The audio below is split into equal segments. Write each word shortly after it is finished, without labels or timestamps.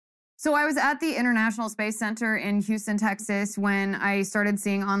So I was at the International Space Center in Houston, Texas, when I started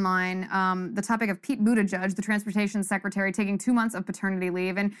seeing online the topic of Pete Buttigieg, the transportation secretary, taking 2 months of paternity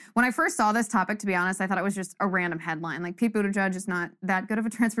leave. And when I first saw this topic, to be honest, I thought it was just a random headline. Like, Pete Buttigieg is not that good of a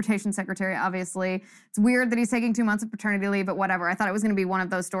transportation secretary, obviously. It's weird that he's taking 2 months of paternity leave, but whatever. I thought it was going to be one of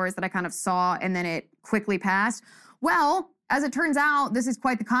those stories that I kind of saw and then it quickly passed. Well, as it turns out, this is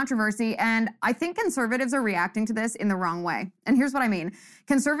quite the controversy, and I think conservatives are reacting to this in the wrong way. And here's what I mean.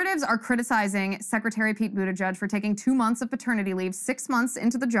 Conservatives are criticizing Secretary Pete Buttigieg for taking 2 months of paternity leave, 6 months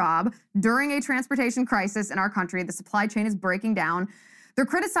into the job, during a transportation crisis in our country. The supply chain is breaking down. They're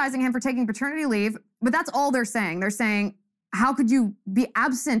criticizing him for taking paternity leave, but that's all they're saying. They're saying, how could you be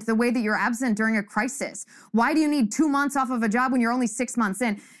absent the way that you're absent during a crisis? Why do you need 2 months off of a job when you're only 6 months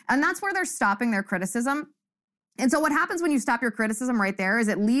in? And that's where they're stopping their criticism. And so what happens when you stop your criticism right there is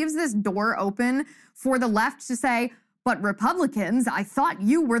it leaves this door open for the left to say, but Republicans, I thought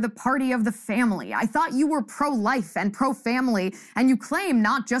you were the party of the family. I thought you were pro-life and pro-family, and you claim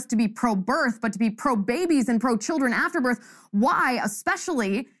not just to be pro-birth, but to be pro-babies and pro-children after birth. Why,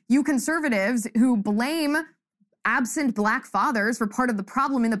 especially you conservatives who blame absent Black fathers for part of the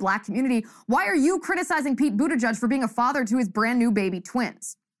problem in the Black community, why are you criticizing Pete Buttigieg for being a father to his brand new baby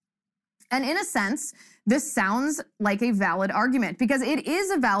twins? And in a sense, this sounds like a valid argument, because it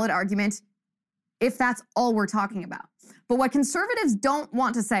is a valid argument if that's all we're talking about. But what conservatives don't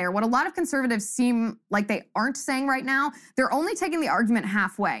want to say, or what a lot of conservatives seem like they aren't saying right now, they're only taking the argument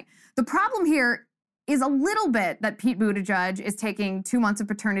halfway. The problem here is a little bit that Pete Buttigieg is taking 2 months of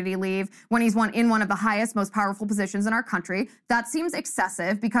paternity leave when he's in one of the highest, most powerful positions in our country. That seems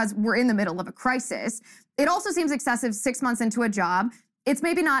excessive because we're in the middle of a crisis. It also seems excessive 6 months into a job. It's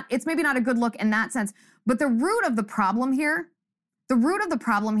maybe not a good look in that sense. But the root of the problem here,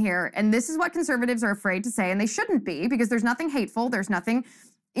 and this is what conservatives are afraid to say, and they shouldn't be, because there's nothing hateful, there's nothing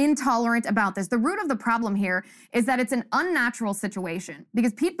intolerant about this. The root of the problem here is that it's an unnatural situation,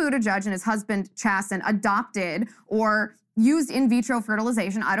 because Pete Buttigieg and his husband Chasten adopted or used in vitro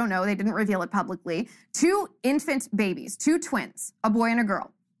fertilization, I don't know, they didn't reveal it publicly, 2 infant babies, 2 twins, a boy and a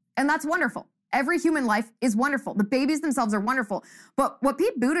girl. And that's wonderful. Every human life is wonderful. The babies themselves are wonderful. But what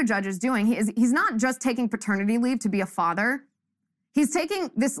Pete Buttigieg is doing, he's not just taking paternity leave to be a father. He's taking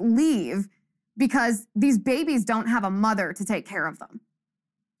this leave because these babies don't have a mother to take care of them.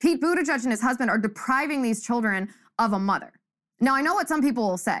 Pete Buttigieg and his husband are depriving these children of a mother. Now, I know what some people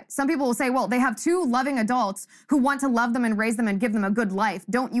will say. Some people will say, well, they have 2 loving adults who want to love them and raise them and give them a good life.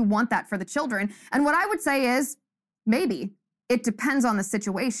 Don't you want that for the children? And what I would say is, maybe. It depends on the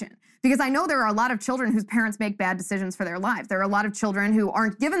situation. Because I know there are a lot of children whose parents make bad decisions for their lives. There are a lot of children who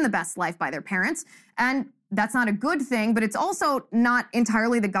aren't given the best life by their parents, and that's not a good thing, but it's also not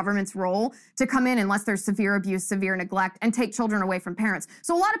entirely the government's role to come in unless there's severe abuse, severe neglect, and take children away from parents.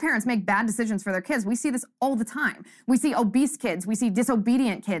 So a lot of parents make bad decisions for their kids. We see this all the time. We see obese kids. We see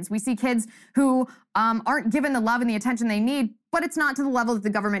disobedient kids. We see kids who aren't given the love and the attention they need, but it's not to the level that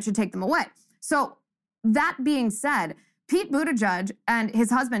the government should take them away. So that being said, Pete Buttigieg and his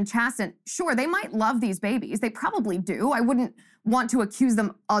husband, Chasten, sure, they might love these babies. They probably do. I wouldn't want to accuse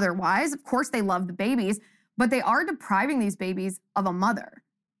them otherwise. Of course they love the babies, but they are depriving these babies of a mother.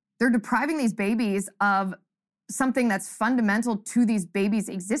 They're depriving these babies of something that's fundamental to these babies'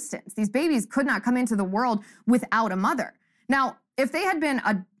 existence. These babies could not come into the world without a mother. Now, if they had been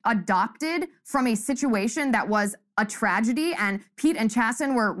adopted from a situation that was a tragedy and Pete and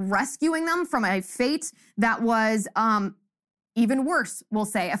Chasten were rescuing them from a fate that was even worse, we'll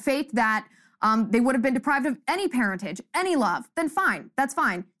say, a fate that they would have been deprived of any parentage, any love, then fine, that's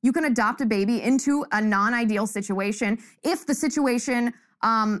fine. You can adopt a baby into a non-ideal situation if the situation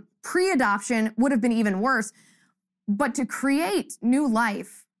pre-adoption would have been even worse. But to create new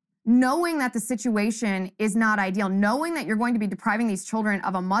life, knowing that the situation is not ideal, knowing that you're going to be depriving these children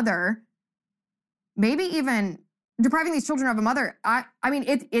of a mother, maybe even depriving these children of a mother, I mean,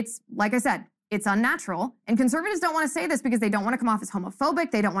 it's like I said, it's unnatural. And conservatives don't want to say this because they don't want to come off as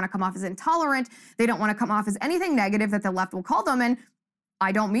homophobic. They don't want to come off as intolerant. They don't want to come off as anything negative that the left will call them. And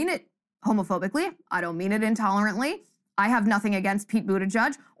I don't mean it homophobically. I don't mean it intolerantly. I have nothing against Pete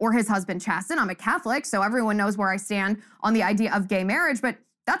Buttigieg or his husband Chasten. I'm a Catholic, so everyone knows where I stand on the idea of gay marriage. But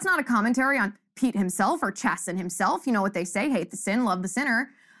that's not a commentary on Pete himself or Chasten himself. You know what they say, hate the sin, love the sinner.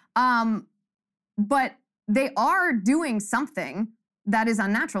 But they are doing something that is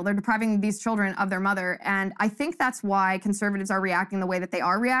unnatural. They're depriving these children of their mother. And I think that's why conservatives are reacting the way that they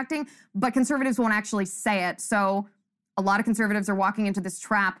are reacting, but conservatives won't actually say it. So a lot of conservatives are walking into this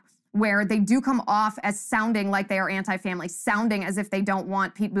trap where they do come off as sounding like they are anti-family, sounding as if they don't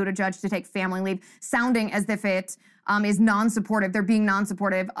want Pete Buttigieg to take family leave, sounding as if it is non-supportive. They're being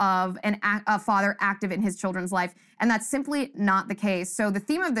non-supportive of a father active in his children's life. And that's simply not the case. So the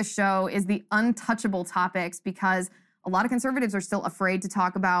theme of the show is the untouchable topics, because a lot of conservatives are still afraid to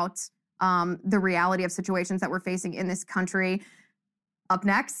talk about the reality of situations that we're facing in this country. Up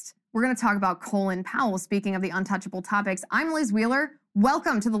next, we're going to talk about Colin Powell. Speaking of the untouchable topics, I'm Liz Wheeler.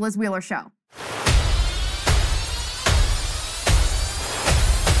 Welcome to The Liz Wheeler Show.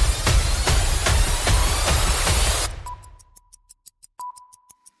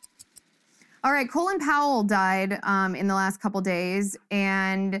 All right, Colin Powell died in the last couple days,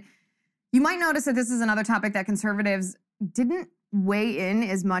 and you might notice that this is another topic that conservatives didn't weigh in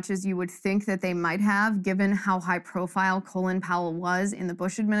as much as you would think that they might have, given how high profile Colin Powell was in the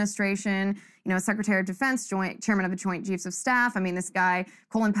Bush administration. You know, Secretary of Defense, Chairman of the Joint Chiefs of Staff. I mean, this guy,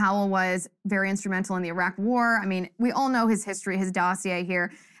 Colin Powell, was very instrumental in the Iraq War. I mean, we all know his history, his dossier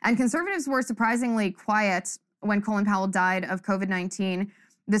here. And conservatives were surprisingly quiet when Colin Powell died of COVID-19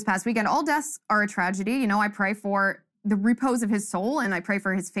 this past weekend. All deaths are a tragedy. You know, I pray for the repose of his soul, and I pray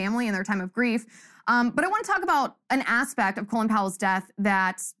for his family in their time of grief. But I want to talk about an aspect of Colin Powell's death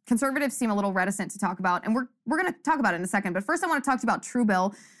that conservatives seem a little reticent to talk about, and we're going to talk about it in a second. But first, I want to talk to you about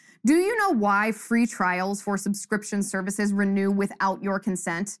Truebill. Do you know why free trials for subscription services renew without your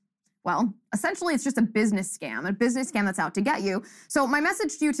consent? Well, essentially, it's just a business scam that's out to get you. So my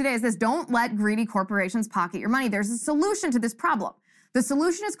message to you today is this: don't let greedy corporations pocket your money. There's a solution to this problem. The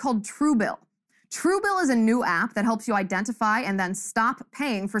solution is called Truebill. Truebill is a new app that helps you identify and then stop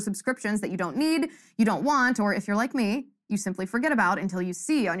paying for subscriptions that you don't need, you don't want, or if you're like me, you simply forget about until you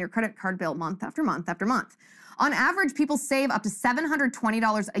see on your credit card bill month after month after month. On average, people save up to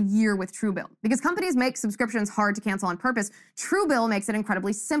 $720 a year with Truebill. Because companies make subscriptions hard to cancel on purpose, Truebill makes it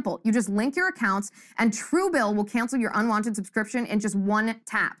incredibly simple. You just link your accounts, and Truebill will cancel your unwanted subscription in just one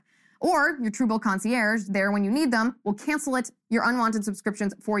tap. Or your Truebill concierge, there when you need them, will cancel your unwanted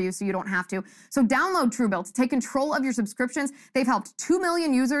subscriptions for you so you don't have to. So download Truebill to take control of your subscriptions. They've helped 2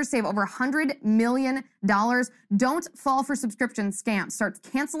 million users save over $100 million. Don't fall for subscription scams. Start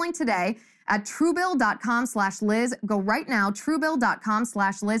canceling today at Truebill.com/Liz. Go right now,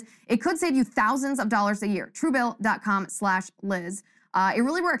 Truebill.com/Liz. It could save you thousands of dollars a year. Truebill.com/Liz. It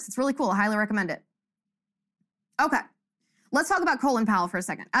really works. It's really cool. I highly recommend it. Okay. Let's talk about Colin Powell for a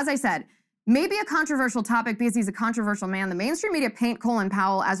second. As I said, maybe a controversial topic because he's a controversial man. The mainstream media paint Colin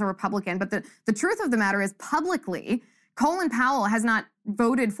Powell as a Republican, but the truth of the matter is, publicly, Colin Powell has not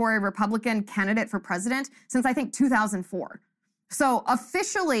voted for a Republican candidate for president since, I think, 2004. So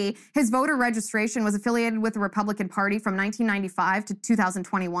officially, his voter registration was affiliated with the Republican Party from 1995 to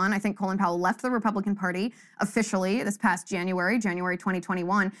 2021. I think Colin Powell left the Republican Party officially this past January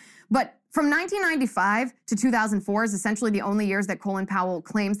 2021. But from 1995 to 2004 is essentially the only years that Colin Powell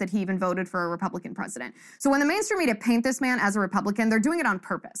claims that he even voted for a Republican president. So when the mainstream media paint this man as a Republican, they're doing it on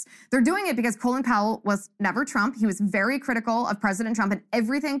purpose. They're doing it because Colin Powell was never Trump. He was very critical of President Trump and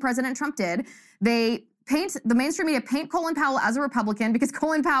everything President Trump did. The mainstream media paint Colin Powell as a Republican because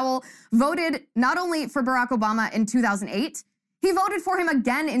Colin Powell voted not only for Barack Obama in 2008, he voted for him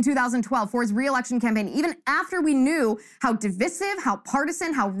again in 2012 for his re-election campaign, even after we knew how divisive, how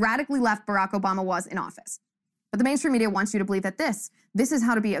partisan, how radically left Barack Obama was in office. But the mainstream media wants you to believe that this is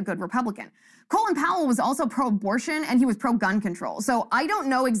how to be a good Republican. Colin Powell was also pro-abortion and he was pro-gun control. So I don't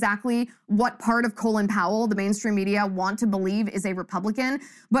know exactly what part of Colin Powell the mainstream media want to believe is a Republican,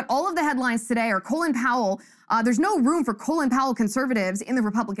 but all of the headlines today are Colin Powell, there's no room for Colin Powell conservatives in the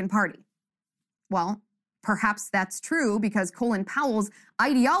Republican Party. Well, perhaps that's true because Colin Powell's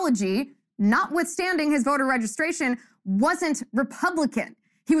ideology, notwithstanding his voter registration, wasn't Republican.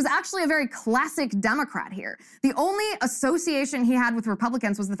 He was actually a very classic Democrat here. The only association he had with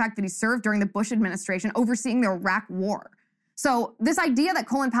Republicans was the fact that he served during the Bush administration overseeing the Iraq War. So this idea that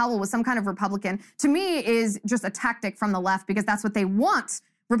Colin Powell was some kind of Republican, to me, is just a tactic from the left because that's what they want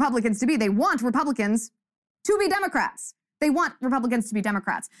Republicans to be. They want Republicans to be Democrats. They want Republicans to be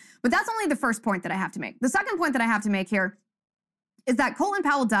Democrats. But that's only the first point that I have to make. The second point that I have to make here is that Colin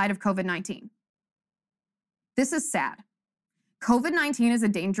Powell died of COVID-19. This is sad. COVID-19 is a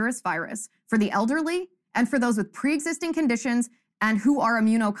dangerous virus for the elderly and for those with pre-existing conditions and who are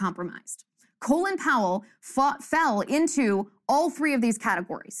immunocompromised. Colin Powell fell into all three of these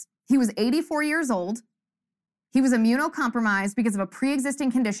categories. He was 84 years old. He was immunocompromised because of a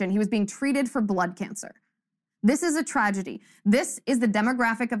pre-existing condition. He was being treated for blood cancer. This is a tragedy. This is the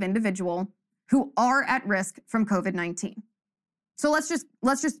demographic of individual who are at risk from COVID-19. So let's just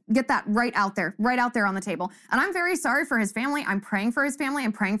get that right out there on the table. And I'm very sorry for his family. I'm praying for his family.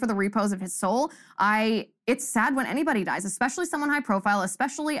 I'm praying for the repose of his soul. It's sad when anybody dies, especially someone high profile,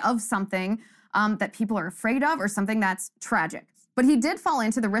 especially of something that people are afraid of or something that's tragic. But he did fall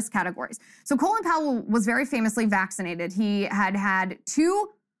into the risk categories. So Colin Powell was very famously vaccinated. He had two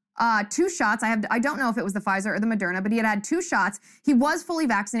shots. I don't know if it was the Pfizer or the Moderna, but he had 2 shots. He was fully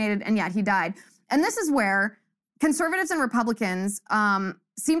vaccinated, and yet he died. And this is where conservatives and Republicans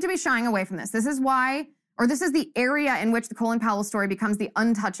seem to be shying away from this. This is the area in which the Colin Powell story becomes the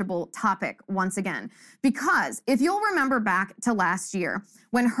untouchable topic once again. Because if you'll remember back to last year,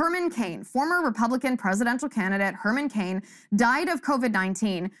 when Herman Cain, former Republican presidential candidate Herman Cain, died of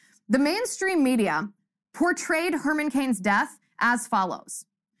COVID-19, the mainstream media portrayed Herman Cain's death as follows.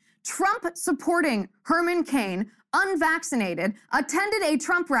 Trump supporting Herman Cain, unvaccinated, attended a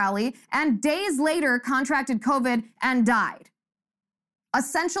Trump rally, and days later contracted COVID and died.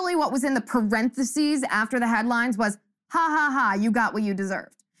 Essentially, what was in the parentheses after the headlines was, ha ha ha, you got what you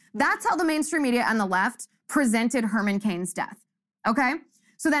deserved. That's how the mainstream media and the left presented Herman Cain's death, okay?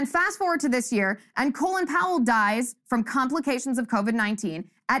 So then fast forward to this year, and Colin Powell dies from complications of COVID-19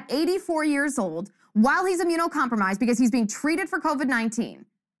 at 84 years old while he's immunocompromised because he's being treated for COVID-19.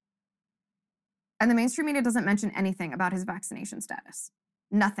 And the mainstream media doesn't mention anything about his vaccination status.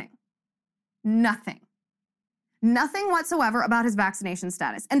 Nothing. Nothing whatsoever about his vaccination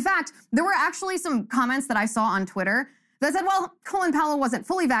status. In fact, there were actually some comments that I saw on Twitter that said, well, Colin Powell wasn't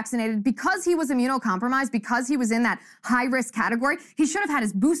fully vaccinated because he was immunocompromised, because he was in that high-risk category. He should have had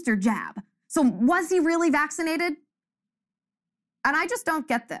his booster jab. So was he really vaccinated? And I just don't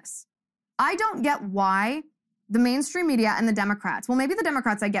get this. I don't get why the mainstream media and the Democrats, well, maybe the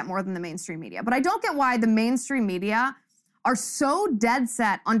Democrats I get more than the mainstream media, but I don't get why the mainstream media are so dead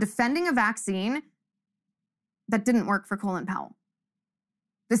set on defending a vaccine that didn't work for Colin Powell.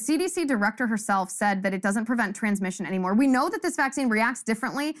 The CDC director herself said that it doesn't prevent transmission anymore. We know that this vaccine reacts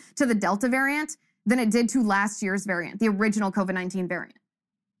differently to the Delta variant than it did to last year's variant, the original COVID-19 variant.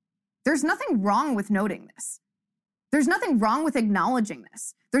 There's nothing wrong with noting this. There's nothing wrong with acknowledging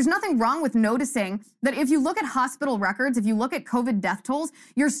this. There's nothing wrong with noticing that if you look at hospital records, if you look at COVID death tolls,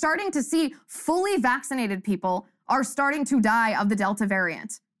 you're starting to see fully vaccinated people are starting to die of the Delta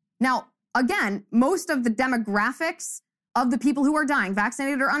variant. Now, again, most of the demographics of the people who are dying,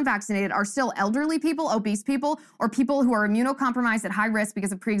 vaccinated or unvaccinated, are still elderly people, obese people, or people who are immunocompromised at high risk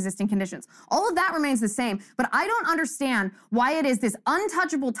because of pre-existing conditions. All of that remains the same, but I don't understand why it is this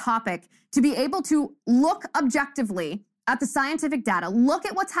untouchable topic to be able to look objectively at the scientific data, look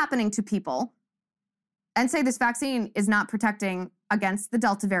at what's happening to people, and say this vaccine is not protecting against the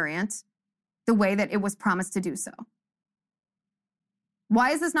Delta variant the way that it was promised to do so.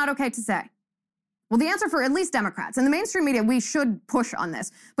 Why is this not okay to say? Well, the answer for at least Democrats, and the mainstream media, we should push on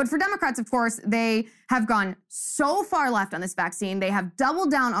this. But for Democrats, of course, they have gone so far left on this vaccine. They have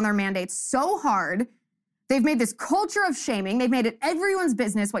doubled down on their mandates so hard. They've made this culture of shaming. They've made it everyone's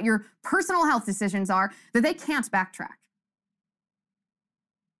business what your personal health decisions are, that they can't backtrack.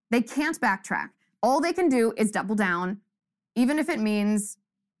 They can't backtrack. All they can do is double down, even if it means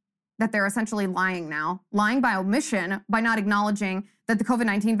that they're essentially lying now, lying by omission, by not acknowledging that the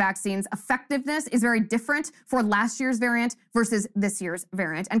COVID-19 vaccine's effectiveness is very different for last year's variant versus this year's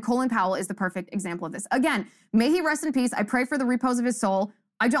variant. And Colin Powell is the perfect example of this. Again, may he rest in peace. I pray for the repose of his soul.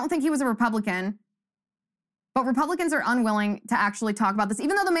 I don't think he was a Republican, but Republicans are unwilling to actually talk about this,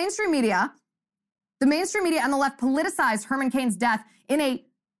 even though the mainstream media and the left politicized Herman Cain's death in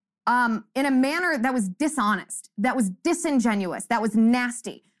a manner that was dishonest, that was disingenuous, that was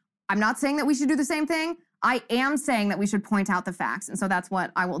nasty. I'm not saying that we should do the same thing. I am saying that we should point out the facts, and so that's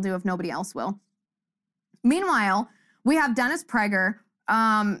what I will do if nobody else will. Meanwhile, we have Dennis Prager.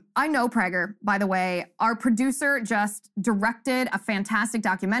 I know Prager, by the way. Our producer just directed a fantastic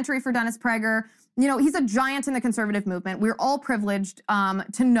documentary for Dennis Prager. You know, he's a giant in the conservative movement. We're all privileged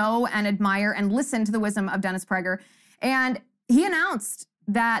to know and admire and listen to the wisdom of Dennis Prager. And he announced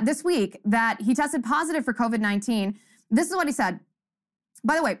that this week that he tested positive for COVID-19. This is what he said.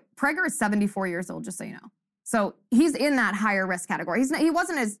 By the way, Prager is 74 years old, just so you know. So he's in that higher risk category.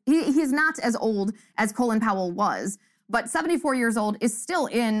 He's not as old as Colin Powell was, but 74 years old is still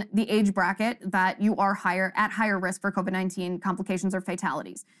in the age bracket that you are at higher risk for COVID-19 complications or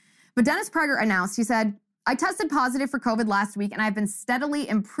fatalities. But Dennis Prager announced, he said, I tested positive for COVID last week and I've been steadily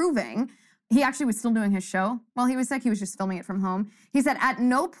improving. He actually was still doing his show while he was sick. He was just filming it from home. He said, at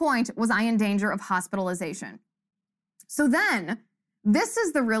no point was I in danger of hospitalization. So then, this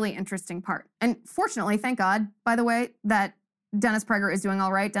is the really interesting part. And fortunately, thank God, by the way, that Dennis Prager is doing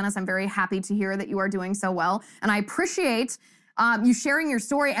all right. Dennis, I'm very happy to hear that you are doing so well. And I appreciate you sharing your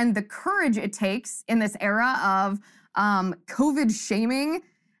story and the courage it takes in this era of COVID shaming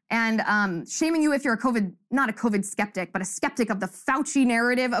and shaming you if you're not a COVID skeptic, but a skeptic of the Fauci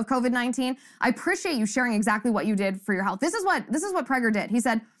narrative of COVID-19. I appreciate you sharing exactly what you did for your health. This is what Prager did. He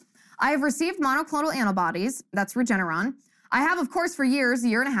said, I have received monoclonal antibodies, that's Regeneron. I have, of course, for years, a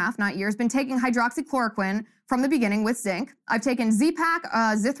year and a half, not years, been taking hydroxychloroquine from the beginning with zinc. I've taken Z-Pak,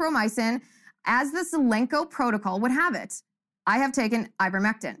 zithromycin, as the Zelenko protocol would have it. I have taken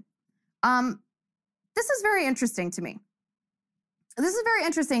ivermectin. This is very interesting to me. This is very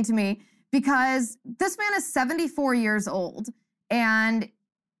interesting to me because this man is 74 years old, and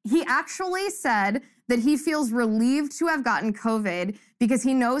he actually said that he feels relieved to have gotten COVID because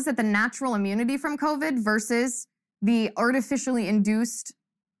he knows that the natural immunity from COVID versus the artificially induced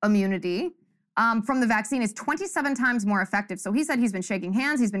immunity from the vaccine is 27 times more effective. So he said he's been shaking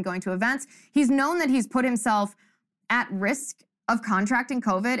hands, he's been going to events. He's known that he's put himself at risk of contracting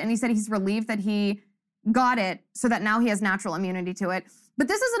COVID, and he said he's relieved that he got it so that now he has natural immunity to it. But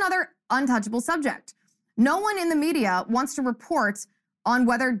this is another untouchable subject. No one in the media wants to report on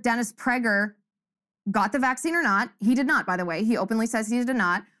whether Dennis Prager got the vaccine or not. He did not, by the way. He openly says he did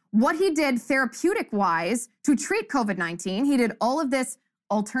not. What he did therapeutic-wise to treat COVID-19, he did all of this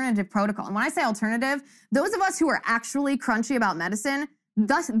alternative protocol. And when I say alternative, those of us who are actually crunchy about medicine,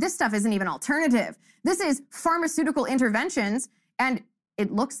 this stuff isn't even alternative. This is pharmaceutical interventions, and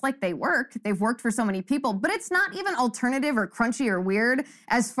it looks like they work. They've worked for so many people, but it's not even alternative or crunchy or weird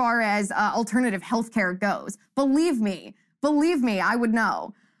as far as alternative healthcare goes. Believe me, I would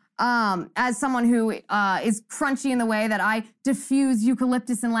know. As someone who is crunchy in the way that I diffuse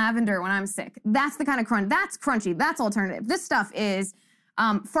eucalyptus and lavender when I'm sick. That's the kind of crunch. That's crunchy. That's alternative. This stuff is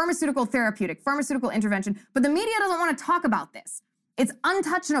pharmaceutical therapeutic, pharmaceutical intervention. But the media doesn't want to talk about this. It's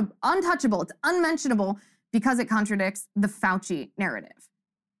untouchable. It's unmentionable because it contradicts the Fauci narrative.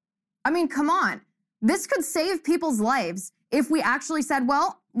 I mean, come on. This could save people's lives if we actually said,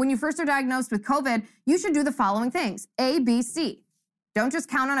 well, when you first are diagnosed with COVID, you should do the following things, A, B, C. Don't just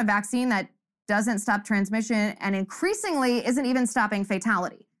count on a vaccine that doesn't stop transmission and increasingly isn't even stopping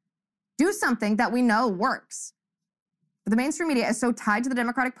fatality. Do something that we know works. But the mainstream media is so tied to the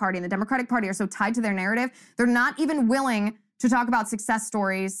Democratic Party, and the Democratic Party are so tied to their narrative, they're not even willing to talk about success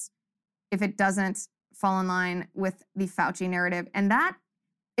stories if it doesn't fall in line with the Fauci narrative. And that,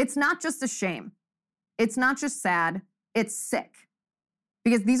 it's not just a shame. It's not just sad. It's sick.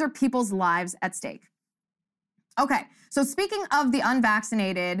 Because these are people's lives at stake. Okay, so speaking of the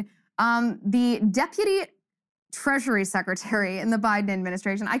unvaccinated, the Deputy Treasury Secretary in the Biden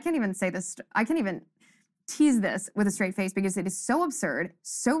administration, I can't even say this, I can't even tease this with a straight face because it is so absurd,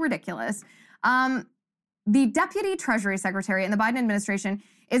 so ridiculous. The Deputy Treasury Secretary in the Biden administration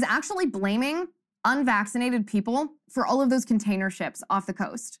is actually blaming unvaccinated people for all of those container ships off the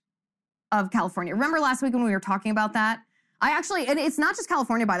coast of California. Remember last week when we were talking about that? And it's not just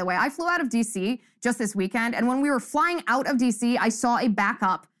California, by the way. I flew out of DC just this weekend, and when we were flying out of DC, I saw a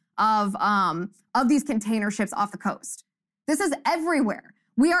backup of these container ships off the coast. This is everywhere.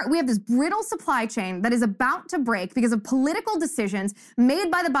 We have this brittle supply chain that is about to break because of political decisions made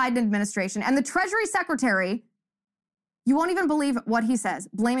by the Biden administration, and the Treasury Secretary, you won't even believe what he says,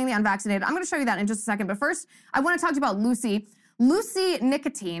 blaming the unvaccinated. I'm going to show you that in just a second, but first, I want to talk to you about Lucy. Lucy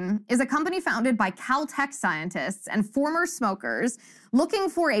Nicotine is a company founded by Caltech scientists and former smokers looking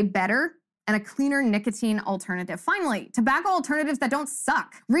for a better and a cleaner nicotine alternative. Finally, tobacco alternatives that don't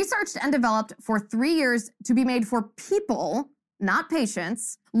suck. Researched and developed for 3 years to be made for people, not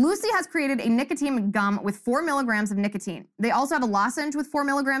patients, Lucy has created a nicotine gum with 4 milligrams of nicotine. They also have a lozenge with 4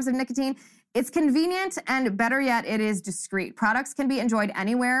 milligrams of nicotine. It's convenient, and better yet, it is discreet. Products can be enjoyed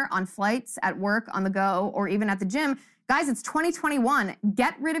anywhere, on flights, at work, on the go, or even at the gym. Guys, it's 2021.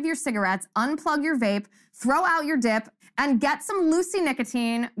 Get rid of your cigarettes, unplug your vape, throw out your dip, and get some Lucy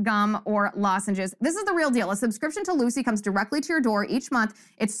nicotine gum or lozenges. This is the real deal. A subscription to Lucy comes directly to your door each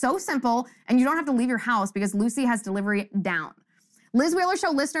month. It's so simple, and you don't have to leave your house because Lucy has delivery down. Liz Wheeler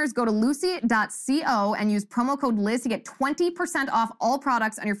Show listeners, go to lucy.co and use promo code Liz to get 20% off all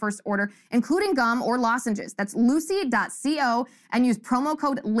products on your first order, including gum or lozenges. That's lucy.co and use promo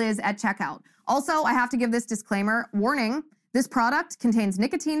code Liz at checkout. Also, I have to give this disclaimer. Warning, this product contains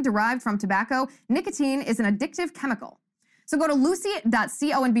nicotine derived from tobacco. Nicotine is an addictive chemical. So go to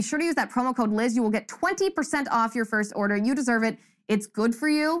lucy.co and be sure to use that promo code Liz. You will get 20% off your first order. You deserve it. It's good for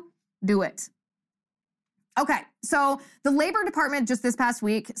you. Do it. Okay, so the Labor Department just this past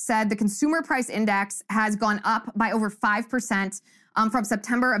week said the consumer price index has gone up by over 5% from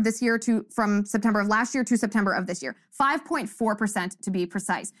September of last year to September of this year. 5.4% to be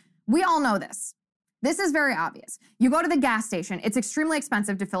precise. We all know this. This is very obvious. You go to the gas station, it's extremely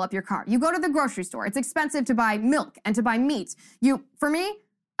expensive to fill up your car. You go to the grocery store, it's expensive to buy milk and to buy meat. For me,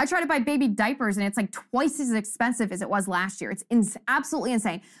 I try to buy baby diapers and it's like twice as expensive as it was last year. It's absolutely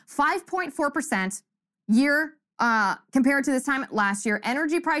insane. 5.4% year compared to this time last year.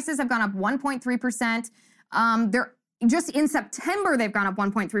 Energy prices have gone up 1.3%. They're just in September, they've gone up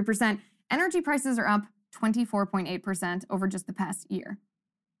 1.3%. Energy prices are up 24.8% over just the past year.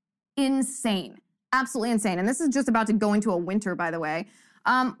 Insane. Absolutely insane. And this is just about to go into a winter, by the way.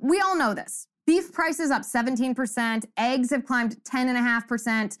 We all know this. Beef prices up 17%. Eggs have climbed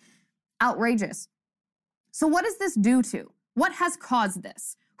 10.5%. Outrageous. So what does this do to? What has caused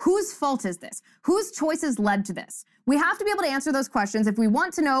this? Whose fault is this? Whose choices led to this? We have to be able to answer those questions if we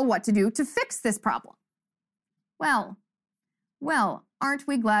want to know what to do to fix this problem. Well, aren't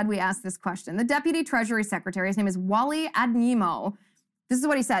we glad we asked this question? The Deputy Treasury Secretary, his name is Wally Adeyemo. This is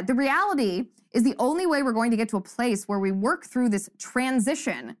what he said. The reality is the only way we're going to get to a place where we work through this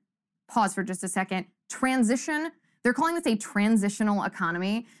transition. Pause for just a second. Transition. They're calling this a transitional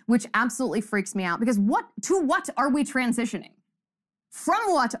economy, which absolutely freaks me out because to what are we transitioning? From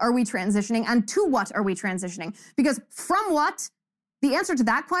what are we transitioning and to what are we transitioning? Because from what? The answer to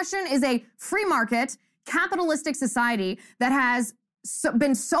that question is a free market, capitalistic society that has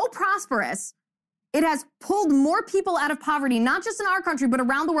been so prosperous. It has pulled more people out of poverty, not just in our country, but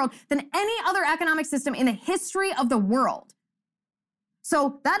around the world than any other economic system in the history of the world.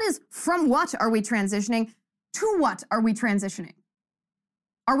 So that is from what are we transitioning to what are we transitioning?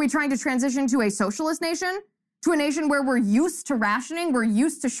 Are we trying to transition to a socialist nation? To a nation where we're used to rationing, we're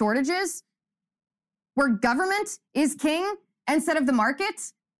used to shortages? Where government is king instead of the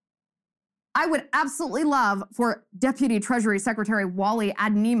market? I would absolutely love for Deputy Treasury Secretary Wally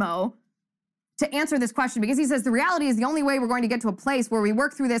Adeyemo to answer this question because he says the reality is the only way we're going to get to a place where we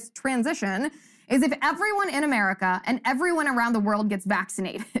work through this transition is if everyone in America and everyone around the world gets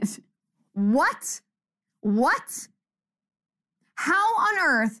vaccinated. What? How on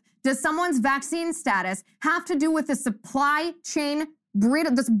earth does someone's vaccine status have to do with the supply chain,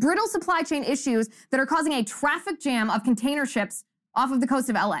 this brittle supply chain issues that are causing a traffic jam of container ships off of the coast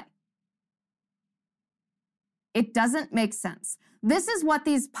of LA? It doesn't make sense. This is what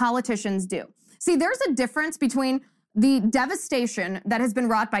these politicians do. See, there's a difference between the devastation that has been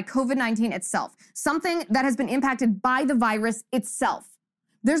wrought by COVID-19 itself, something that has been impacted by the virus itself.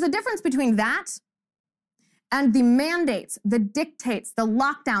 There's a difference between that and the mandates, the dictates, the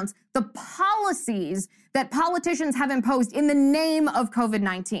lockdowns, the policies that politicians have imposed in the name of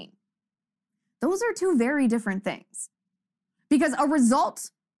COVID-19. Those are two very different things. Because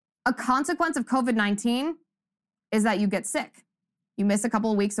a consequence of COVID-19 is that you get sick. You miss a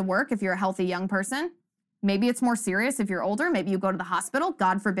couple of weeks of work if you're a healthy young person. Maybe it's more serious if you're older. Maybe you go to the hospital.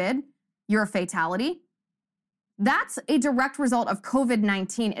 God forbid, you're a fatality. That's a direct result of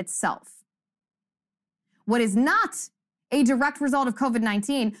COVID-19 itself. What is not a direct result of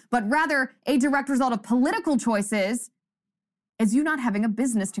COVID-19, but rather a direct result of political choices, is you not having a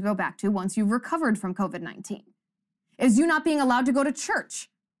business to go back to once you've recovered from COVID-19. Is you not being allowed to go to church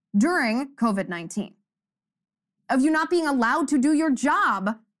during COVID-19. Of you not being allowed to do your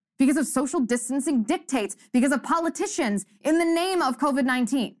job because of social distancing dictates, because of politicians in the name of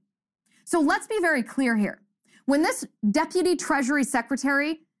COVID-19. So let's be very clear here. When this Deputy Treasury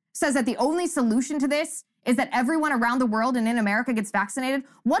Secretary says that the only solution to this is that everyone around the world and in America gets vaccinated,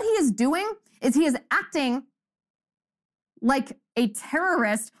 what he is doing is he is acting like a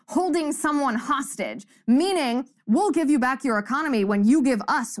terrorist holding someone hostage, meaning we'll give you back your economy when you give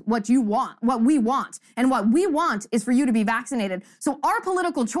us what you want, what we want. And what we want is for you to be vaccinated. So our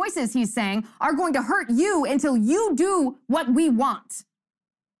political choices, he's saying, are going to hurt you until you do what we want.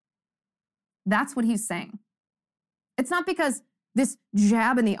 That's what he's saying. It's not because this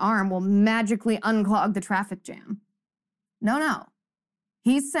jab in the arm will magically unclog the traffic jam. No.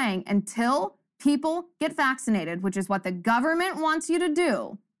 He's saying until people get vaccinated, which is what the government wants you to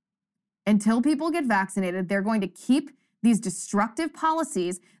do, until people get vaccinated, they're going to keep these destructive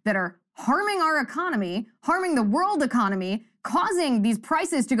policies that are harming our economy, harming the world economy, causing these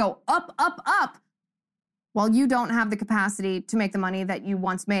prices to go up, while you don't have the capacity to make the money that you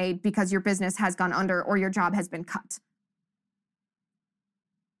once made because your business has gone under or your job has been cut.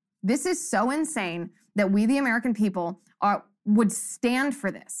 This is so insane that we, the American people, would stand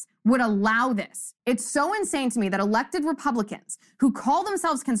for this, would allow this. It's so insane to me that elected Republicans who call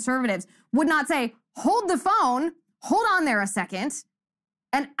themselves conservatives would not say, hold the phone, hold on there a second,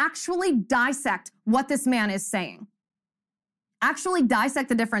 and actually dissect what this man is saying. Actually dissect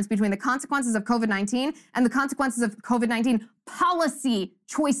the difference between the consequences of COVID-19 and the consequences of COVID-19 policy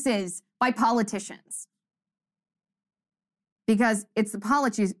choices by politicians. Because it's the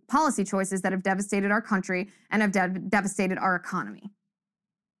policy choices that have devastated our country and have devastated our economy.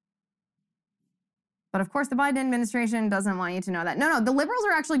 But of course, the Biden administration doesn't want you to know that. No, the liberals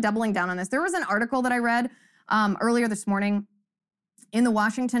are actually doubling down on this. There was an article that I read earlier this morning in the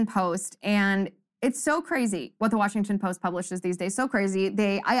Washington Post, and it's so crazy what the Washington Post publishes these days. So crazy.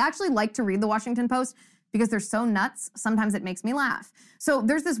 I actually like to read the Washington Post because they're so nuts. Sometimes it makes me laugh. So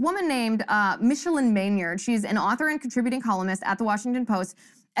there's this woman named Michelin Maynard. She's an author and contributing columnist at the Washington Post.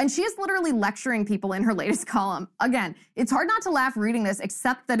 And she is literally lecturing people in her latest column. Again, it's hard not to laugh reading this,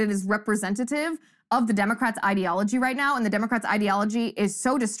 except that it is representative of the Democrats' ideology right now. And the Democrats' ideology is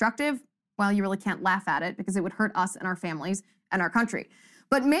so destructive, well, you really can't laugh at it because it would hurt us and our families and our country.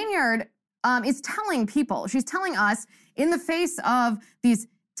 But Maynard is telling people, she's telling us, in the face of these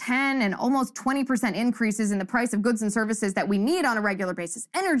 10 and almost 20% increases in the price of goods and services that we need on a regular basis,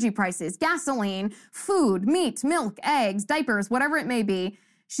 energy prices, gasoline, food, meat, milk, eggs, diapers, whatever it may be,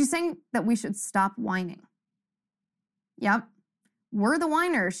 she's saying that we should stop whining. Yep. We're the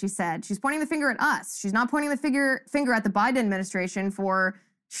whiners, she said. She's pointing the finger at us. She's not pointing the finger at the Biden administration for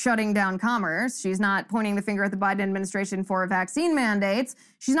shutting down commerce. She's not pointing the finger at the Biden administration for vaccine mandates.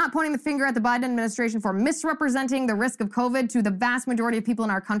 She's not pointing the finger at the Biden administration for misrepresenting the risk of COVID to the vast majority of people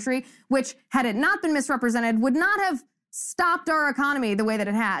in our country, which, had it not been misrepresented, would not have stopped our economy the way that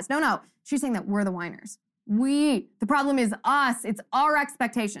it has. No. She's saying that we're the whiners. The problem is us. It's our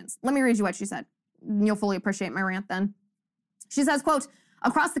expectations. Let me read you what she said. You'll fully appreciate my rant then. She says, quote,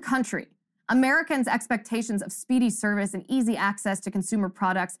 across the country, Americans' expectations of speedy service and easy access to consumer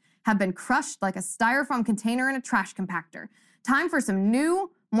products have been crushed like a styrofoam container in a trash compactor. Time for some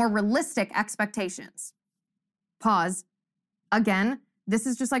new, more realistic expectations. Pause. Again, this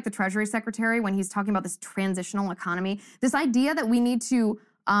is just like the Treasury Secretary when he's talking about this transitional economy. This idea that we need to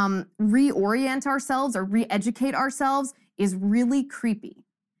reorient ourselves or re-educate ourselves is really creepy.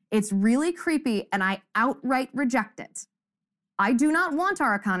 It's really creepy, and I outright reject it. I do not want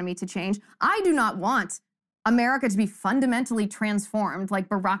our economy to change. I do not want America to be fundamentally transformed like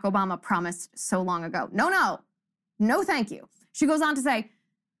Barack Obama promised so long ago. No, thank you. She goes on to say,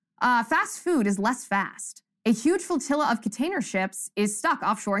 fast food is less fast. A huge flotilla of container ships is stuck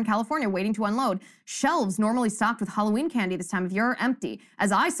offshore in California waiting to unload. Shelves normally stocked with Halloween candy this time of year are empty,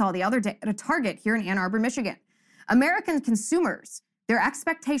 as I saw the other day at a Target here in Ann Arbor, Michigan. American consumers, their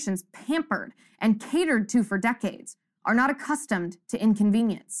expectations pampered and catered to for decades, are not accustomed to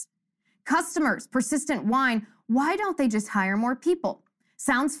inconvenience. Customers, persistent whine, why don't they just hire more people?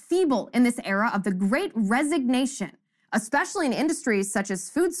 Sounds feeble in this era of the great resignation, especially in industries such as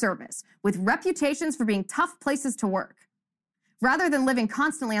food service, with reputations for being tough places to work. Rather than living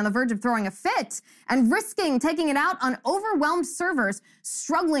constantly on the verge of throwing a fit and risking taking it out on overwhelmed servers,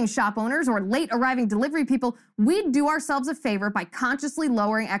 struggling shop owners, or late arriving delivery people, we'd do ourselves a favor by consciously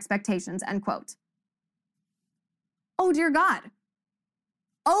lowering expectations, end quote. Oh, dear God.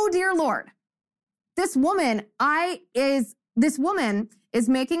 Oh, dear Lord. This woman is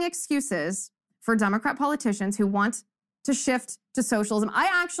making excuses for Democrat politicians who want to shift to socialism.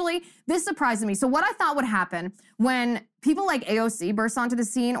 This surprised me. So what I thought would happen when people like AOC burst onto the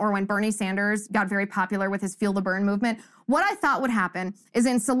scene, or when Bernie Sanders got very popular with his Feel the Burn movement, what I thought would happen is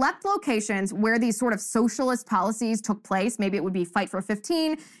in select locations where these sort of socialist policies took place, maybe it would be Fight for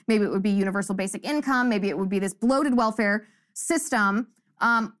 15, maybe it would be universal basic income, maybe it would be this bloated welfare system.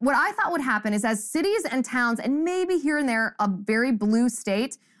 What I thought would happen is as cities and towns, and maybe here and there a very blue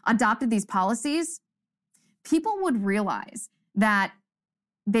state, adopted these policies, people would realize that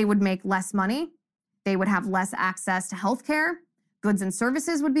they would make less money, they would have less access to healthcare, goods and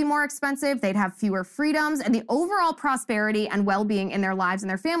services would be more expensive, they'd have fewer freedoms, and the overall prosperity and well-being in their lives and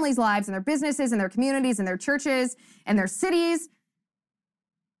their families' lives and their businesses and their communities and their churches and their cities,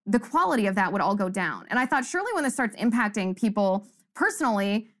 the quality of that would all go down. And I thought, surely when this starts impacting people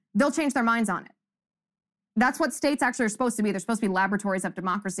personally, they'll change their minds on it. That's what states actually are supposed to be. They're supposed to be laboratories of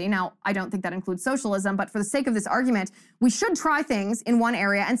democracy. Now, I don't think that includes socialism, but for the sake of this argument, we should try things in one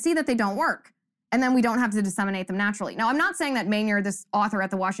area and see that they don't work. And then we don't have to disseminate them naturally. Now, I'm not saying that Maynard, this author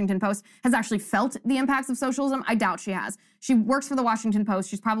at the Washington Post, has actually felt the impacts of socialism. I doubt she has. She works for the Washington Post.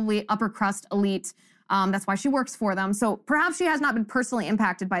 She's probably upper crust elite. That's why she works for them. So perhaps she has not been personally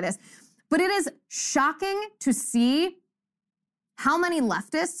impacted by this. But it is shocking to see how many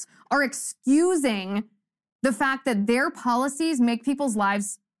leftists are excusing the fact that their policies make people's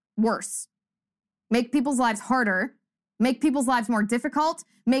lives worse, make people's lives harder, make people's lives more difficult,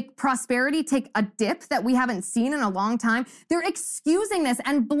 make prosperity take a dip that we haven't seen in a long time. They're excusing this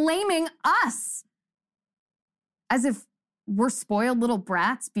and blaming us as if we're spoiled little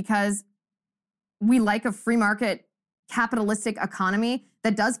brats because we like a free market capitalistic economy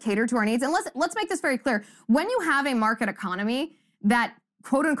that does cater to our needs. And let's make this very clear. When you have a market economy that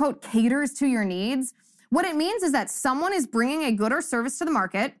quote unquote caters to your needs, what it means is that someone is bringing a good or service to the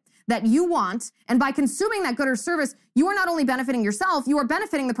market that you want, and by consuming that good or service, you are not only benefiting yourself, you are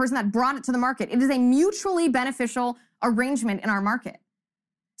benefiting the person that brought it to the market. It is a mutually beneficial arrangement in our market.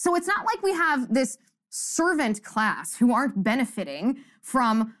 So it's not like we have this servant class who aren't benefiting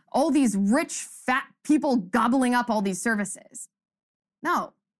from all these rich, fat people gobbling up all these services.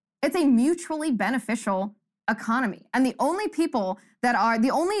 No, it's a mutually beneficial economy. And the only people that are,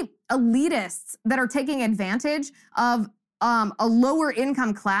 the only elitists that are taking advantage of a lower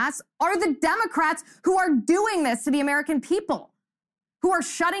income class are the Democrats who are doing this to the American people, who are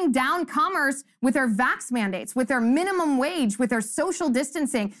shutting down commerce with their vax mandates, with their minimum wage, with their social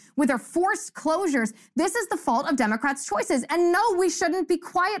distancing, with their forced closures. This is the fault of Democrats' choices. And no, we shouldn't be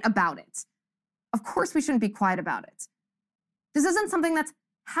quiet about it. Of course we shouldn't be quiet about it. This isn't something that's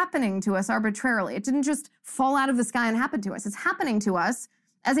happening to us arbitrarily. It didn't just fall out of the sky and happen to us. It's happening to us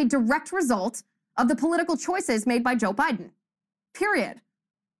as a direct result of the political choices made by Joe Biden, period.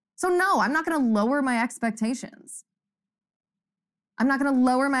 So no, I'm not going to lower my expectations. I'm not going to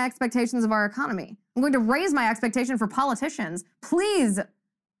lower my expectations of our economy. I'm going to raise my expectation for politicians. Please,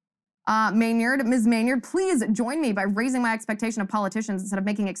 Ms. Maynard, please join me by raising my expectation of politicians instead of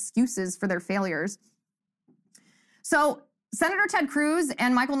making excuses for their failures. So Senator Ted Cruz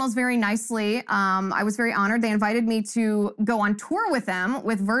and Michael knows very nicely. I was very honored. They invited me to go on tour with them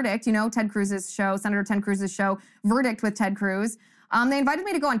with Verdict, you know, Ted Cruz's show, Senator Ted Cruz's show, Verdict with Ted Cruz. They invited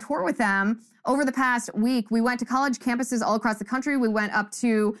me to go on tour with them over the past week. We went to college campuses all across the country. We went up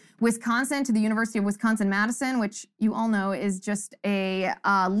to Wisconsin, to the University of Wisconsin-Madison, which you all know is just a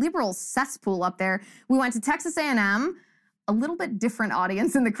liberal cesspool up there. We went to Texas A&M, a little bit different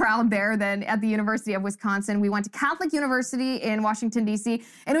audience in the crowd there than at the University of Wisconsin. We went to Catholic University in Washington, D.C.,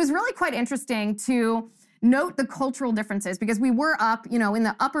 and it was really quite interesting to note the cultural differences because we were up, you know, in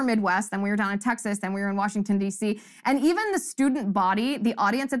the upper Midwest, then we were down in Texas, then we were in Washington, D.C., and even the student body, the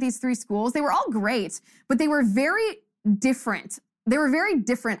audience at these three schools, they were all great, but they were very different. They were very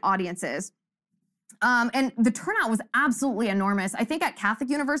different audiences. And the turnout was absolutely enormous. I think at Catholic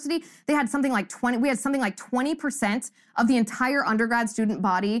University, they had something like 20% of the entire undergrad student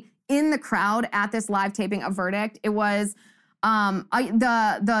body in the crowd at this live taping of Verdict. It was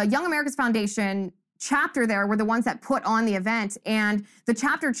the Young America's Foundation chapter there were the ones that put on the event. And the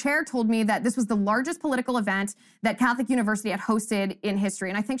chapter chair told me that this was the largest political event that Catholic University had hosted in history.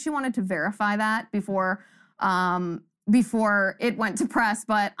 And I think she wanted to verify that before it went to press,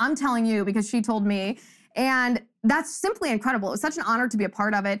 but I'm telling you because she told me, and that's simply incredible. It was such an honor to be a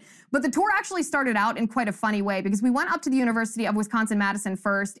part of it. But the tour actually started out in quite a funny way because we went up to the University of Wisconsin-Madison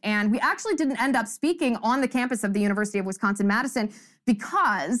first, and we actually didn't end up speaking on the campus of the University of Wisconsin-Madison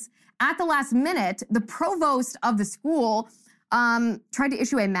because at the last minute, the provost of the school tried to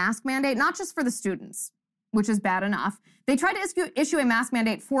issue a mask mandate, not just for the students, which is bad enough. They tried to issue a mask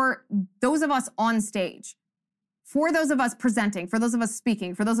mandate for those of us on stage. For those of us presenting, for those of us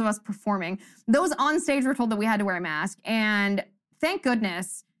speaking, for those of us performing, those on stage were told that we had to wear a mask. And thank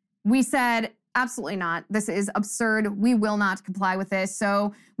goodness we said, absolutely not. This is absurd. We will not comply with this.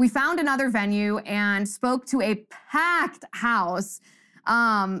 So we found another venue and spoke to a packed house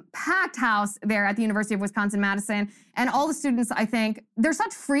there at the University of Wisconsin-Madison. And all the students, I think, they're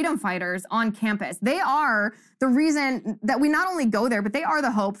such freedom fighters on campus. They are the reason that we not only go there, but they are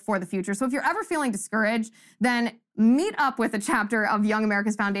the hope for the future. So if you're ever feeling discouraged, then meet up with a chapter of Young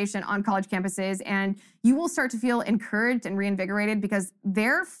America's Foundation on college campuses, and you will start to feel encouraged and reinvigorated because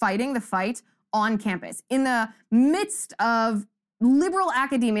they're fighting the fight on campus in the midst of liberal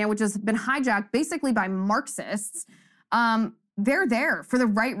academia, which has been hijacked basically by Marxists. They're there for the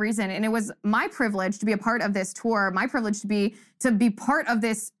right reason. And it was my privilege to be a part of this tour, my privilege to be part of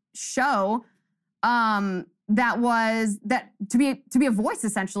this show to be a voice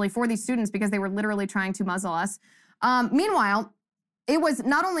essentially for these students because they were literally trying to muzzle us. Meanwhile, it was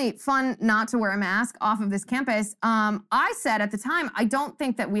not only fun not to wear a mask off of this campus, I said at the time, I don't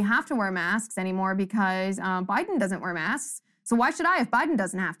think that we have to wear masks anymore because Biden doesn't wear masks. So why should I if Biden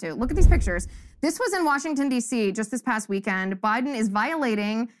doesn't have to? Look at these pictures. This was in Washington, D.C. just this past weekend. Biden is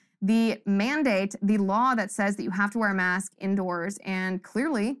violating the mandate, the law that says that you have to wear a mask indoors. And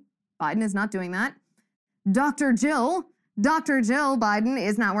clearly, Biden is not doing that. Dr. Jill Biden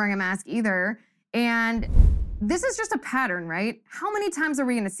is not wearing a mask either. And this is just a pattern, right? How many times are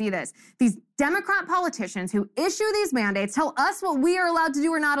we going to see this? These Democrat politicians who issue these mandates, tell us what we are allowed to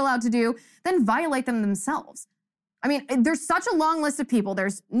do or not allowed to do, then violate them themselves. I mean, there's such a long list of people.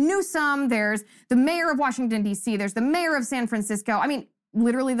 There's Newsom, there's the mayor of Washington, D.C., there's the mayor of San Francisco. I mean,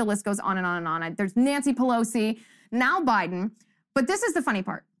 literally the list goes on and on and on. There's Nancy Pelosi, now Biden. But this is the funny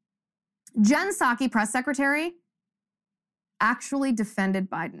part. Jen Psaki, press secretary, actually defended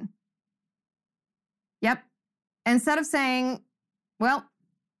Biden. Yep. Instead of saying, well,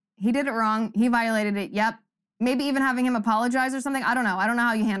 he did it wrong, he violated it, yep. Maybe even having him apologize or something. I don't know. I don't know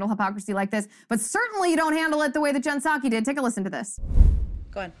how you handle hypocrisy like this, but certainly you don't handle it the way that Jen Psaki did. Take a listen to this.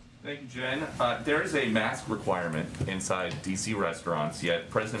 Go ahead. Thank you, Jen. There is a mask requirement inside D.C. restaurants,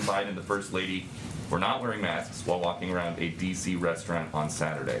 yet President Biden and the First Lady were not wearing masks while walking around a D.C. restaurant on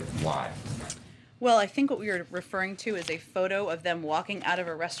Saturday. Why? Well, I think what we were referring to is a photo of them walking out of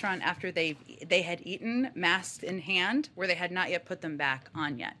a restaurant after they had eaten, masks in hand, where they had not yet put them back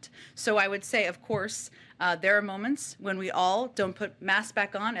on yet. So I would say, of course, there are moments when we all don't put masks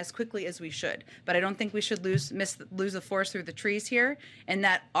back on as quickly as we should. But I don't think we should lose the forest through the trees here, and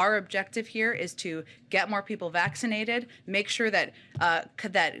that our objective here is to get more people vaccinated, make sure that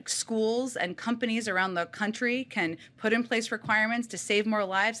that schools and companies around the country can put in place requirements to save more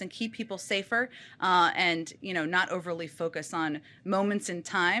lives and keep people safer, and not overly focus on moments in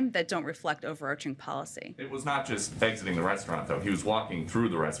time that don't reflect overarching policy. It was not just exiting the restaurant, though. He was walking through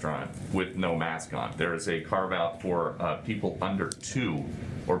the restaurant with no mask on. There is a carve out for people under 2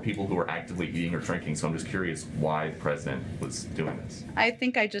 or people who are actively eating or drinking. So I'm just curious why the president was doing this. I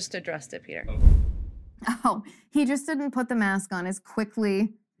think I just addressed it, Peter. Oh, he just didn't put the mask on as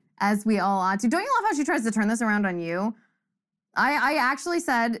quickly as we all ought to. Don't you love how she tries to turn this around on you? I actually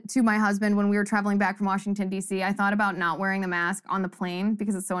said to my husband when we were traveling back from Washington, D.C., I thought about not wearing the mask on the plane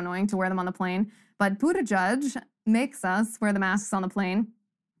because it's so annoying to wear them on the plane. But Buttigieg makes us wear the masks on the plane.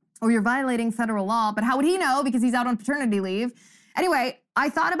 Or you're violating federal law, but how would he know because he's out on paternity leave? Anyway, I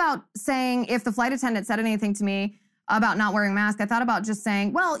thought about saying if the flight attendant said anything to me about not wearing a mask, I thought about just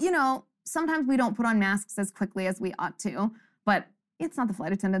saying, well, sometimes we don't put on masks as quickly as we ought to, but it's not the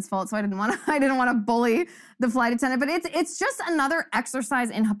flight attendant's fault, so I didn't want to bully the flight attendant, but it's just another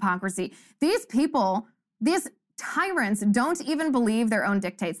exercise in hypocrisy. These people, these tyrants don't even believe their own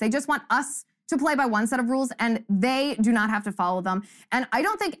dictates. They just want us to play by one set of rules, and they do not have to follow them. And I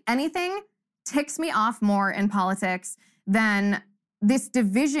don't think anything ticks me off more in politics than this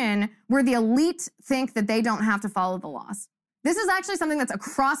division where the elite think that they don't have to follow the laws. This is actually something that's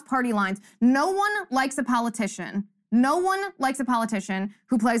across party lines. No one likes a politician. No one likes a politician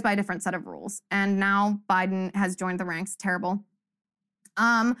who plays by a different set of rules. And now Biden has joined the ranks. Terrible.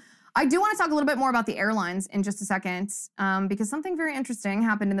 I do want to talk a little bit more about the airlines in just a second, because something very interesting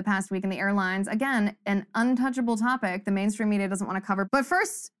happened in the past week in the airlines. Again, an untouchable topic the mainstream media doesn't want to cover. But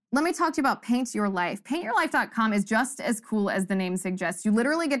first, let me talk to you about Paint Your Life. PaintYourLife.com is just as cool as the name suggests. You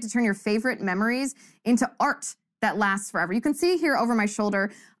literally get to turn your favorite memories into art that lasts forever. You can see here over my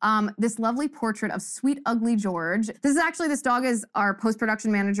shoulder this lovely portrait of Sweet Ugly George. This dog is our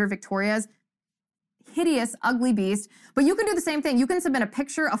post-production manager, Victoria's hideous, ugly beast. But you can do the same thing. You can submit a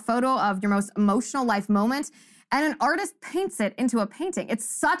picture, a photo of your most emotional life moment, and an artist paints it into a painting. It's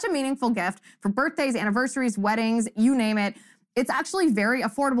such a meaningful gift for birthdays, anniversaries, weddings, you name it. It's actually very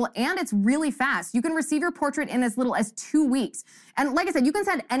affordable and it's really fast. You can receive your portrait in as little as 2 weeks. And like I said, you can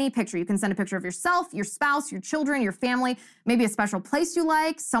send any picture. You can send a picture of yourself, your spouse, your children, your family, maybe a special place you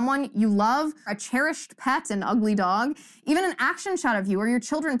like, someone you love, a cherished pet, an ugly dog, even an action shot of you or your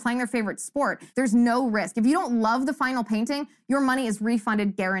children playing their favorite sport. There's no risk. If you don't love the final painting, your money is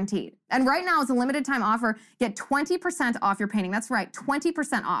refunded guaranteed. And right now, as a limited time offer, get 20% off your painting. That's right,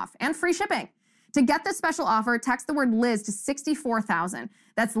 20% off and free shipping. To get this special offer, text the word Liz to 64,000.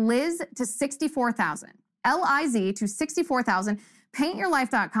 That's Liz to 64,000. L-I-Z to 64,000.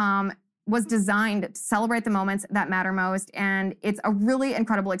 PaintYourLife.com was designed to celebrate the moments that matter most, and it's a really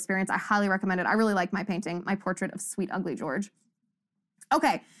incredible experience. I highly recommend it. I really like my painting, my portrait of Sweet Ugly George.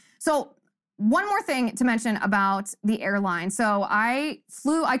 Okay, so one more thing to mention about the airline. So I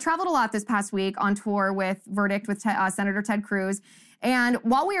traveled a lot this past week on tour with Verdict with Senator Ted Cruz. And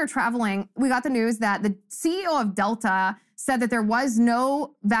while we were traveling, we got the news that the CEO of Delta said that there was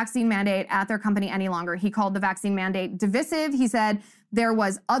no vaccine mandate at their company any longer. He called the vaccine mandate divisive. He said there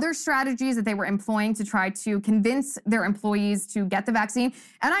was other strategies that they were employing to try to convince their employees to get the vaccine.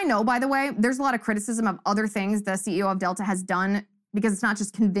 And I know, by the way, there's a lot of criticism of other things the CEO of Delta has done because it's not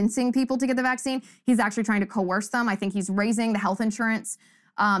just convincing people to get the vaccine. He's actually trying to coerce them. I think he's raising the health insurance,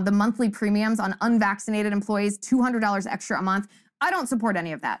 the monthly premiums on unvaccinated employees, $200 extra a month. I don't support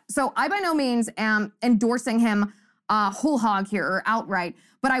any of that. So I by no means am endorsing him whole hog here or outright.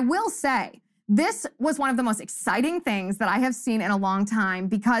 But I will say this was one of the most exciting things that I have seen in a long time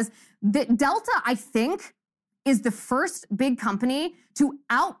because Delta, I think, is the first big company to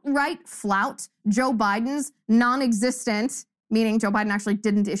outright flout Joe Biden's non-existent, meaning Joe Biden actually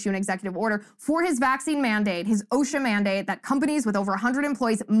didn't issue an executive order, for his vaccine mandate, his OSHA mandate that companies with over 100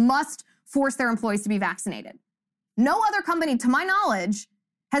 employees must force their employees to be vaccinated. No other company, to my knowledge,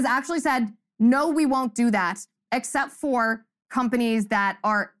 has actually said, no, we won't do that, except for companies that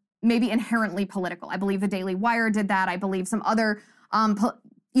are maybe inherently political. I believe the Daily Wire did that. I believe some other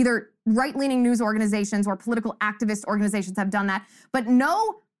either right-leaning news organizations or political activist organizations have done that. But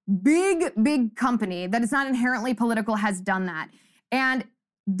no big company that is not inherently political has done that. And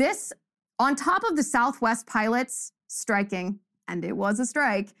this, on top of the Southwest pilots striking, and it was a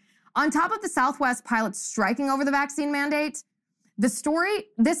strike, on top of the Southwest pilots striking over the vaccine mandate, the story,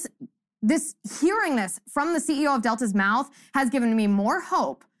 this hearing this from the CEO of Delta's mouth has given me more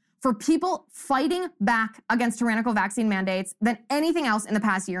hope for people fighting back against tyrannical vaccine mandates than anything else in the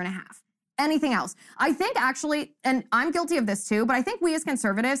past year and a half. Anything else. I think actually, and I'm guilty of this too, but I think we as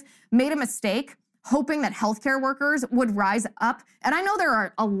conservatives made a mistake hoping that healthcare workers would rise up. And I know there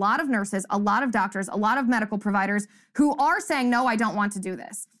are a lot of nurses, a lot of doctors, a lot of medical providers who are saying, no, I don't want to do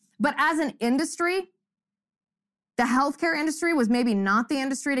this. But as an industry, the healthcare industry was maybe not the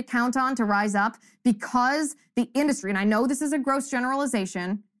industry to count on to rise up, because the industry, and I know this is a gross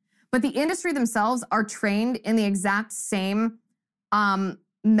generalization, but the industry themselves are trained in the exact same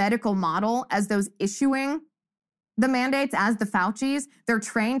medical model as those issuing the mandates, as the Faucis. They're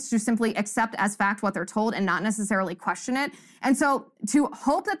trained to simply accept as fact what they're told and not necessarily question it. And so to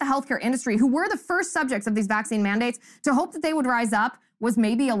hope that the healthcare industry, who were the first subjects of these vaccine mandates, to hope that they would rise up was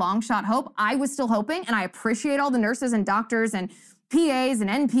maybe a long shot hope. I was still hoping, and I appreciate all the nurses and doctors and PAs and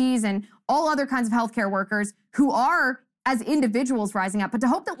NPs and all other kinds of healthcare workers who are, as individuals, rising up. But to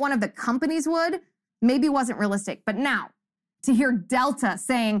hope that one of the companies would maybe wasn't realistic. But now, to hear Delta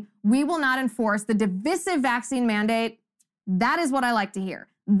saying, we will not enforce the divisive vaccine mandate, that is what I like to hear.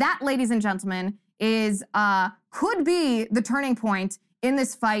 That, ladies and gentlemen, is could be the turning point in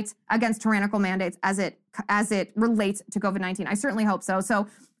this fight against tyrannical mandates as it relates to COVID-19. I certainly hope so. So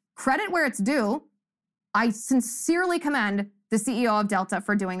credit where it's due. I sincerely commend the CEO of Delta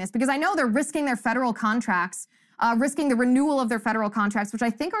for doing this, because I know they're risking their federal contracts, risking the renewal of their federal contracts, which I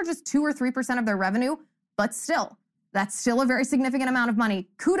think are just 2 or 3% of their revenue, but still, that's still a very significant amount of money.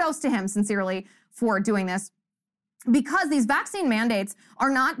 Kudos to him, sincerely, for doing this, because these vaccine mandates are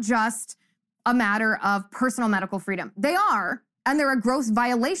not just a matter of personal medical freedom. They are, and they're a gross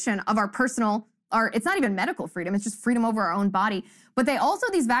violation of our personal, or it's not even medical freedom, it's just freedom over our own body. But they also,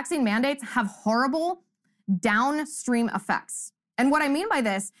 these vaccine mandates have horrible downstream effects. And what I mean by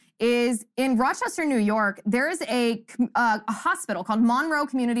this is, in Rochester, New York, there is a hospital called Monroe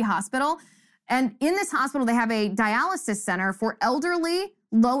Community Hospital. And in this hospital, they have a dialysis center for elderly,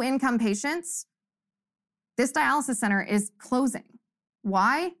 low-income patients. This dialysis center is closing.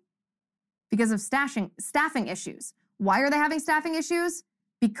 Why? Because of staffing issues. Why are they having staffing issues?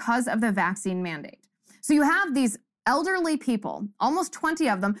 Because of the vaccine mandate. So you have these elderly people, almost 20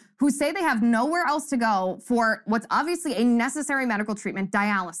 of them, who say they have nowhere else to go for what's obviously a necessary medical treatment,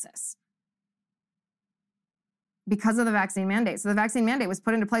 dialysis, because of the vaccine mandate. So the vaccine mandate was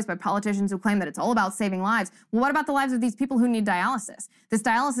put into place by politicians who claim that it's all about saving lives. Well, what about the lives of these people who need dialysis? This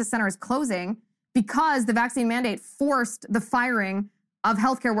dialysis center is closing because the vaccine mandate forced the firing of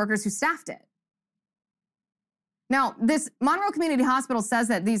healthcare workers who staffed it. Now, this Monroe Community Hospital says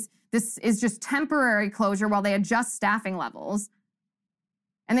that this is just temporary closure while they adjust staffing levels.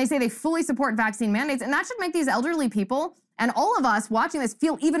 And they say they fully support vaccine mandates. And that should make these elderly people and all of us watching this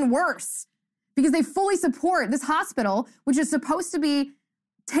feel even worse, because they fully support this hospital, which is supposed to be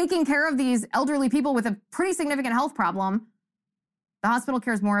taking care of these elderly people with a pretty significant health problem. The hospital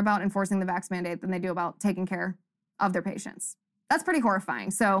cares more about enforcing the vax mandate than they do about taking care of their patients. That's pretty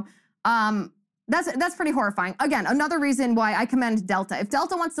horrifying. So that's pretty horrifying. Again, another reason why I commend Delta. If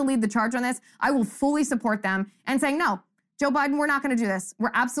Delta wants to lead the charge on this, I will fully support them and saying, no, Joe Biden, we're not going to do this.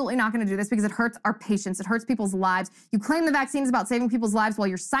 We're absolutely not going to do this, because it hurts our patients. It hurts people's lives. You claim the vaccine is about saving people's lives while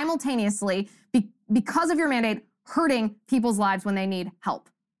you're simultaneously, because of your mandate, hurting people's lives when they need help.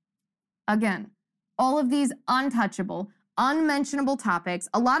 Again, all of these untouchable, unmentionable topics,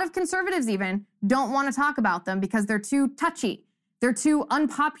 a lot of conservatives even don't want to talk about them because they're too touchy. They're too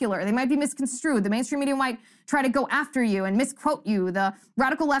unpopular. They might be misconstrued. The mainstream media might try to go after you and misquote you. The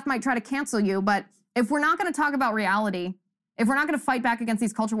radical left might try to cancel you. But if we're not going to talk about reality, if we're not going to fight back against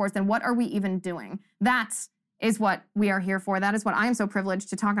these culture wars, then what are we even doing? That is what we are here for. That is what I am so privileged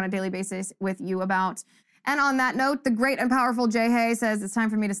to talk on a daily basis with you about. And on that note, the great and powerful Jay Hay says it's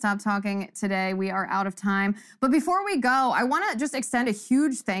time for me to stop talking today. We are out of time. But before we go, I want to just extend a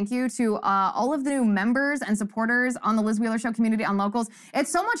huge thank you to all of the new members and supporters on the Liz Wheeler Show community on Locals.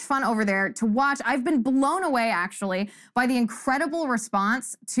 It's so much fun over there to watch. I've been blown away, actually, by the incredible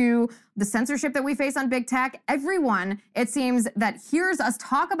response to the censorship that we face on big tech. Everyone, it seems, that hears us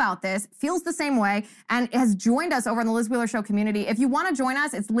talk about this feels the same way and has joined us over in the Liz Wheeler Show community. If you want to join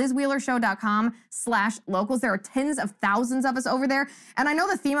us, it's lizwheelershow.com/locals. There are tens of thousands of us over there. And I know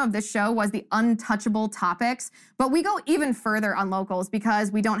the theme of this show was the untouchable topics, but we go even further on Locals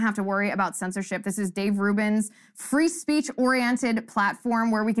because we don't have to worry about censorship. This is Dave Rubin's free speech-oriented platform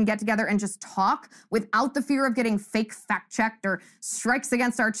where we can get together and just talk without the fear of getting fake fact-checked or strikes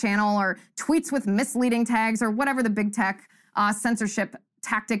against our channel or tweets with misleading tags or whatever the big tech censorship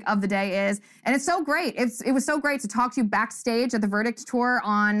tactic of the day is. And it's so great. It was so great to talk to you backstage at the Verdict Tour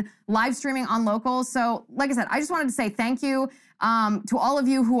on live streaming on Locals. So like I said, I just wanted to say thank you to all of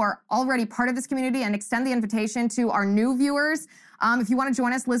you who are already part of this community and extend the invitation to our new viewers. If you want to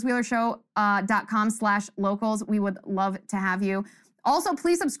join us, lizwheelershow.com/locals. We would love to have you. Also,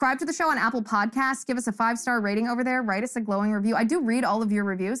 please subscribe to the show on Apple Podcasts. Give us a 5-star rating over there. Write us a glowing review. I do read all of your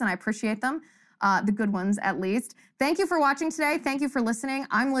reviews, and I appreciate them, the good ones at least. Thank you for watching today. Thank you for listening.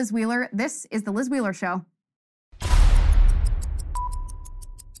 I'm Liz Wheeler. This is The Liz Wheeler Show.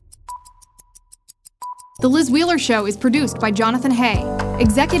 The Liz Wheeler Show is produced by Jonathan Hay,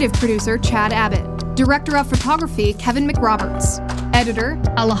 executive producer Chad Abbott, director of photography Kevin McRoberts, editor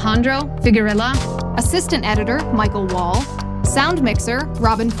Alejandro Figueroa, assistant editor Michael Wall, sound mixer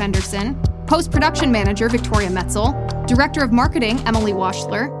Robin Fenderson, post-production manager Victoria Metzel, director of marketing Emily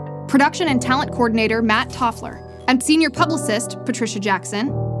Washler, production and talent coordinator Matt Toffler, and senior publicist Patricia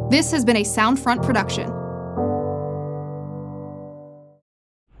Jackson. This has been a Soundfront production.